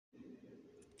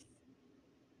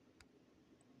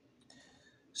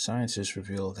Scientists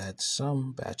revealed that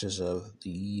some batches of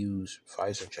the EU's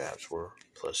Pfizer jabs were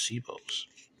placebos.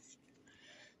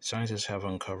 Scientists have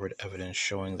uncovered evidence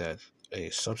showing that a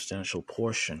substantial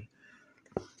portion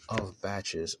of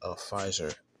batches of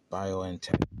Pfizer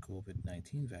BioNTech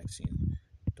COVID-19 vaccine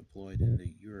deployed in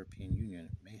the European Union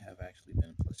may have actually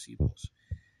been placebos.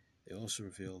 They also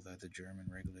revealed that the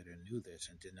German regulator knew this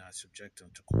and did not subject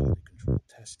them to quality control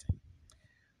testing.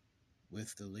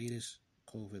 With the latest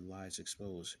COVID lies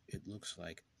exposed, it looks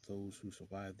like those who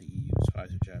survived the EU's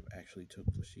Pfizer jab actually took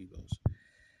placebos.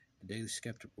 The Daily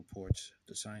Skeptic reports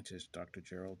the scientist Dr.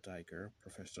 Gerald Diker,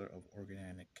 professor of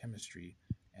organic chemistry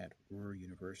at Ruhr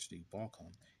University,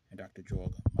 Bochum, and Dr.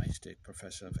 Georg Meistig,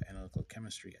 professor of analytical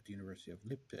chemistry at the University of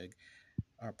Leipzig,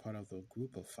 are part of the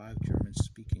group of 5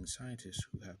 German-speaking scientists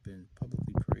who have been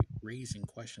publicly raising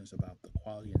questions about the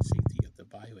quality and safety of the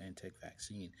BioNTech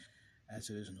vaccine, as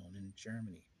it is known in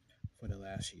Germany, for the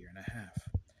last year and a half.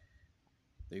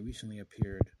 They recently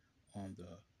appeared on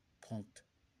the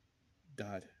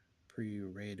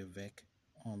Punkt.Prioritative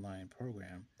online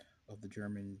program of the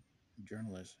German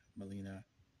journalist Melina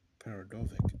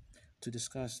Perodovic to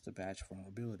discuss the batch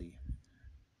vulnerability.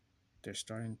 Their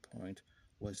starting point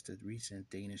was the recent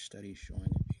Danish study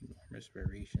showing enormous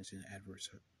variations in adverse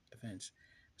events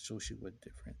associated with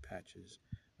different batches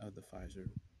of the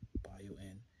Pfizer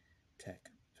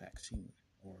BioNTech vaccine,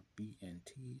 or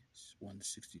BNT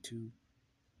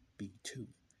 162b2,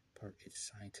 per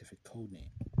its scientific code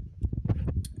name.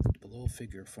 The below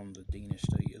figure from the Danish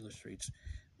study illustrates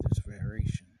this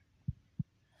variation.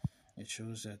 It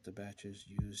shows that the batches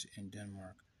used in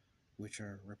Denmark, which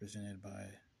are represented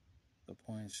by the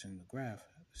points in the graph,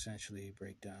 essentially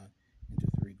break down into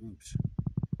 3 groups.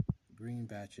 The green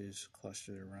batches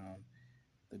clustered around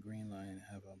the green line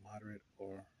have a moderate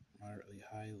or moderately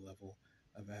high level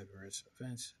of adverse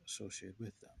events associated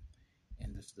with them.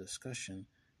 In this discussion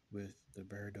with the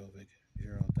Beredovic,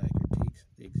 Gerald Diker takes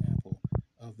the example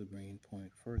of the green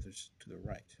point furthest to the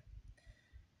right.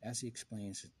 As he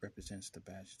explains, it represents the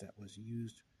batch that was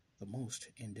used the most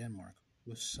in Denmark,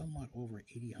 with somewhat over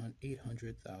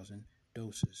 800,000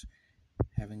 doses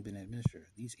having been administered.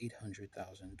 These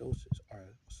 800,000 doses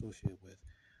are associated with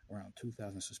around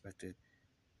 2,000 suspected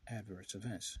adverse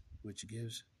events, which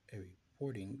gives a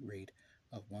reporting rate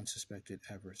of 1 suspected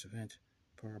adverse event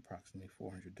per approximately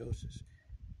 400 doses.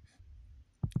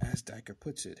 As Diker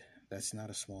puts it, that's not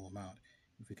a small amount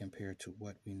if we compare it to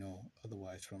what we know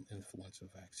otherwise from influenza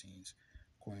vaccines.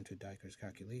 According to Diker's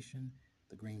calculation,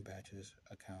 the green batches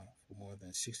account for more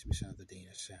than 60% of the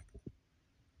Danish sample.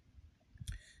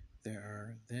 There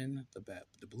are then the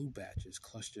blue batches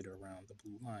clustered around the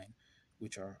blue line,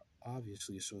 which are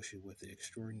obviously associated with the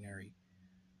extraordinary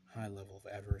high level of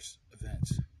adverse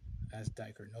events. As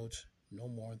Diker notes, no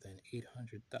more than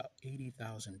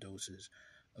 80,000 doses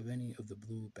of any of the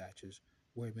blue batches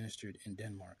were administered in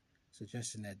Denmark,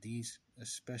 suggesting that these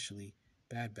especially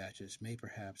bad batches may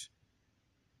perhaps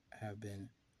have been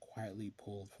quietly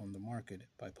pulled from the market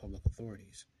by public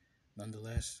authorities.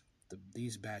 Nonetheless,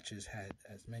 these batches had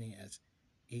as many as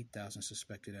 8,000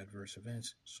 suspected adverse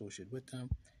events associated with them.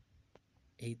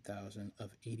 8,000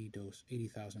 of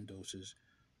 80,000 doses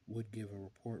would give a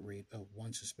report rate of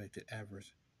 1 suspected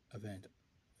adverse event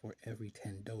for every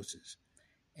 10 doses.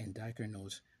 And Diker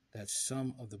notes that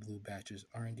some of the blue batches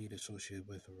are indeed associated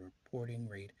with a reporting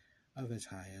rate of as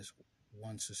high as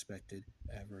 1 suspected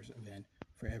adverse event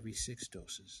for every 6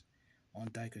 doses. On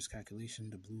Diker's calculation,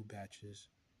 the blue batches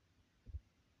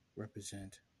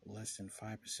represent less than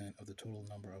 5% of the total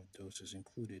number of doses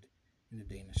included in the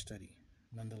Danish study.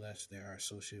 Nonetheless, they are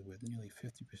associated with nearly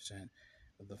 50%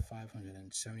 of the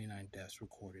 579 deaths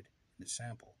recorded in the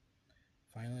sample.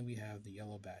 Finally, we have the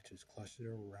yellow batches clustered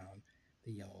around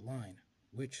the yellow line,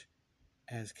 which,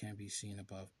 as can be seen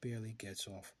above, barely gets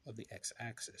off of the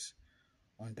x-axis.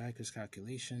 On Diker's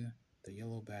calculation, the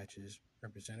yellow batches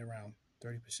represent around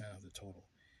 30% of the total.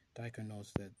 Diker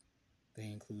notes that they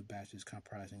include batches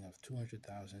comprising of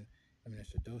 200,000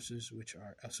 administered doses, which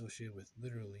are associated with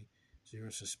literally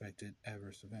 0 suspected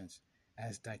adverse events.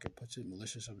 As Diker puts it,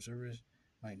 malicious observers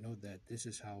might note that this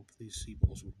is how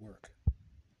placebos would work.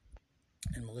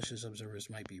 And malicious observers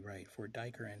might be right, for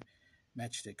Diker and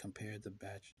Metzger compared the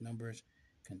batch numbers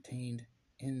contained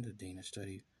in the Danish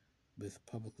study with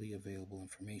publicly available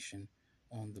information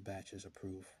on the batches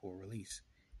approved for release.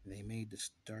 And they made the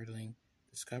startling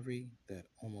discovery that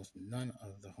almost none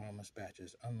of the harmless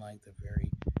batches, unlike the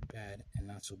very bad and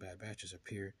not so bad batches,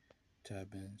 appear to have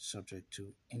been subject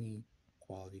to any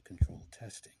quality control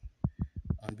testing.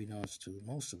 Unbeknownst to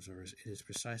most observers, it is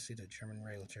precisely the German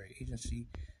regulatory agency,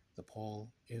 the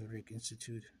Paul Ehrlich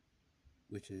Institute,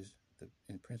 which is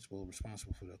in principle,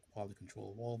 responsible for the quality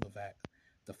control of all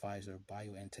the Pfizer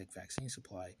BioNTech vaccine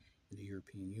supply in the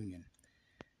European Union.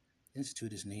 The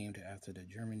institute is named after the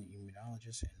German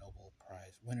immunologist and Nobel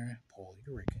Prize winner Paul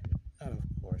Ehrlich, not, of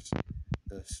course,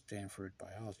 the Stanford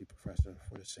biology professor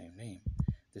for the same name.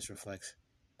 This reflects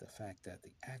the fact that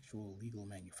the actual legal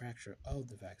manufacturer of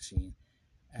the vaccine,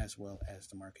 as well as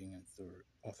the marketing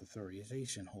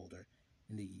authorization holder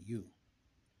in the EU,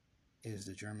 is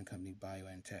the German company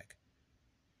BioNTech,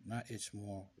 not its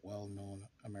more well-known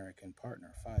American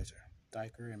partner, Pfizer.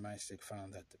 Diker and Mystic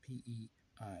found that the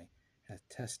PEI had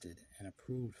tested and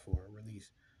approved for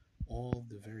release all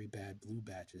the very bad blue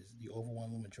batches, the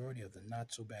overwhelming majority of the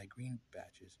not-so-bad green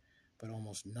batches, but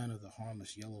almost none of the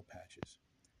harmless yellow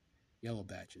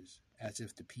batches, as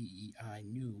if the PEI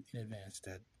knew in advance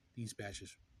that these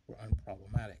batches were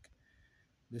unproblematic.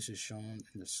 This is shown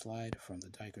in the slide from the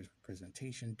Diker's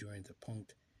presentation during the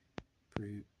Punkt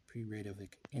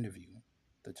pre-Radovik interview.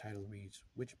 The title reads,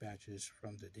 "Which batches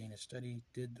from the Danish study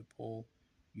did the Paul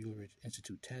Ehrlich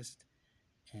Institute test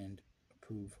and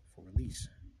approve for release?"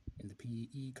 In the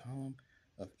PEE column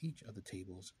of each of the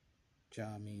tables,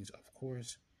 Ja means, of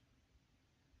course,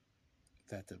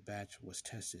 that the batch was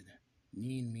tested.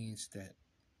 Neen means that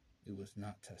it was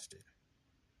not tested.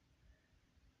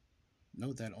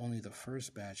 Note that only the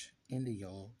first batch in the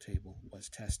yellow table was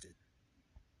tested.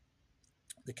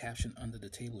 The caption under the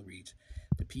table reads,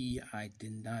 "The PEI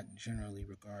did not generally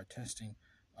regard testing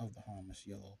of the harmless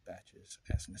yellow batches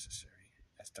as necessary."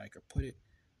 As Diker put it,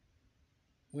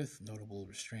 with notable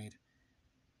restraint,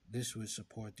 this would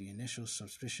support the initial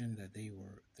suspicion that they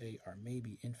are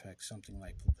maybe in fact something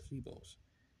like placebos.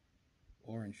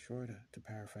 Or in short, to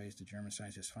paraphrase the German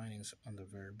scientist's findings on the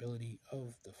variability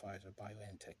of the Pfizer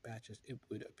BioNTech batches, it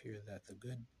would appear that the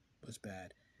good was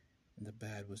bad, and the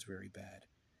bad was very bad,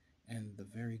 and the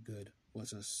very good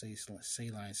was a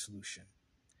saline solution.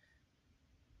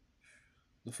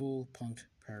 The full Punkt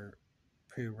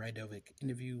pre-Radovik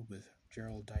interview with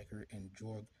Gerald Diker and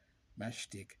Georg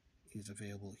Maschtik is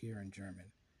available here in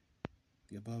German.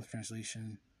 The above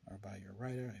translation are by your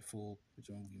writer. A full,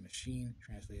 presumably machine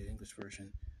translated English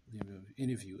version of the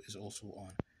interview is also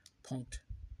on Punkt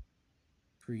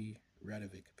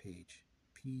pre-Radovik page,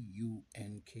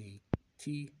 punkt.preradovik.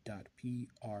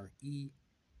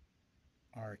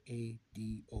 I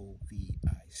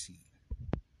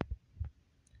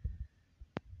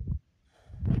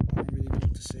don't really know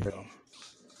what to say though.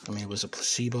 I mean, it was a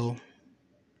placebo.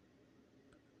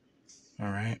 All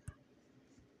right.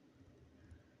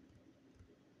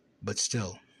 But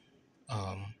still,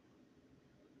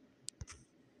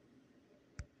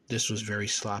 this was very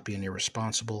sloppy and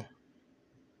irresponsible.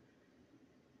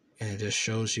 And it just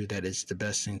shows you that it's the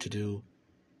best thing to do,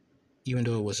 even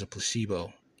though it was a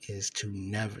placebo, is to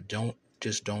don't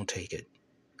take it.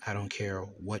 I don't care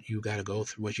what you got to go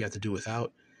through, what you have to do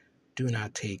without. Do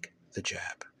not take the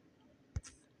jab.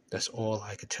 That's all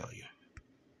I could tell you.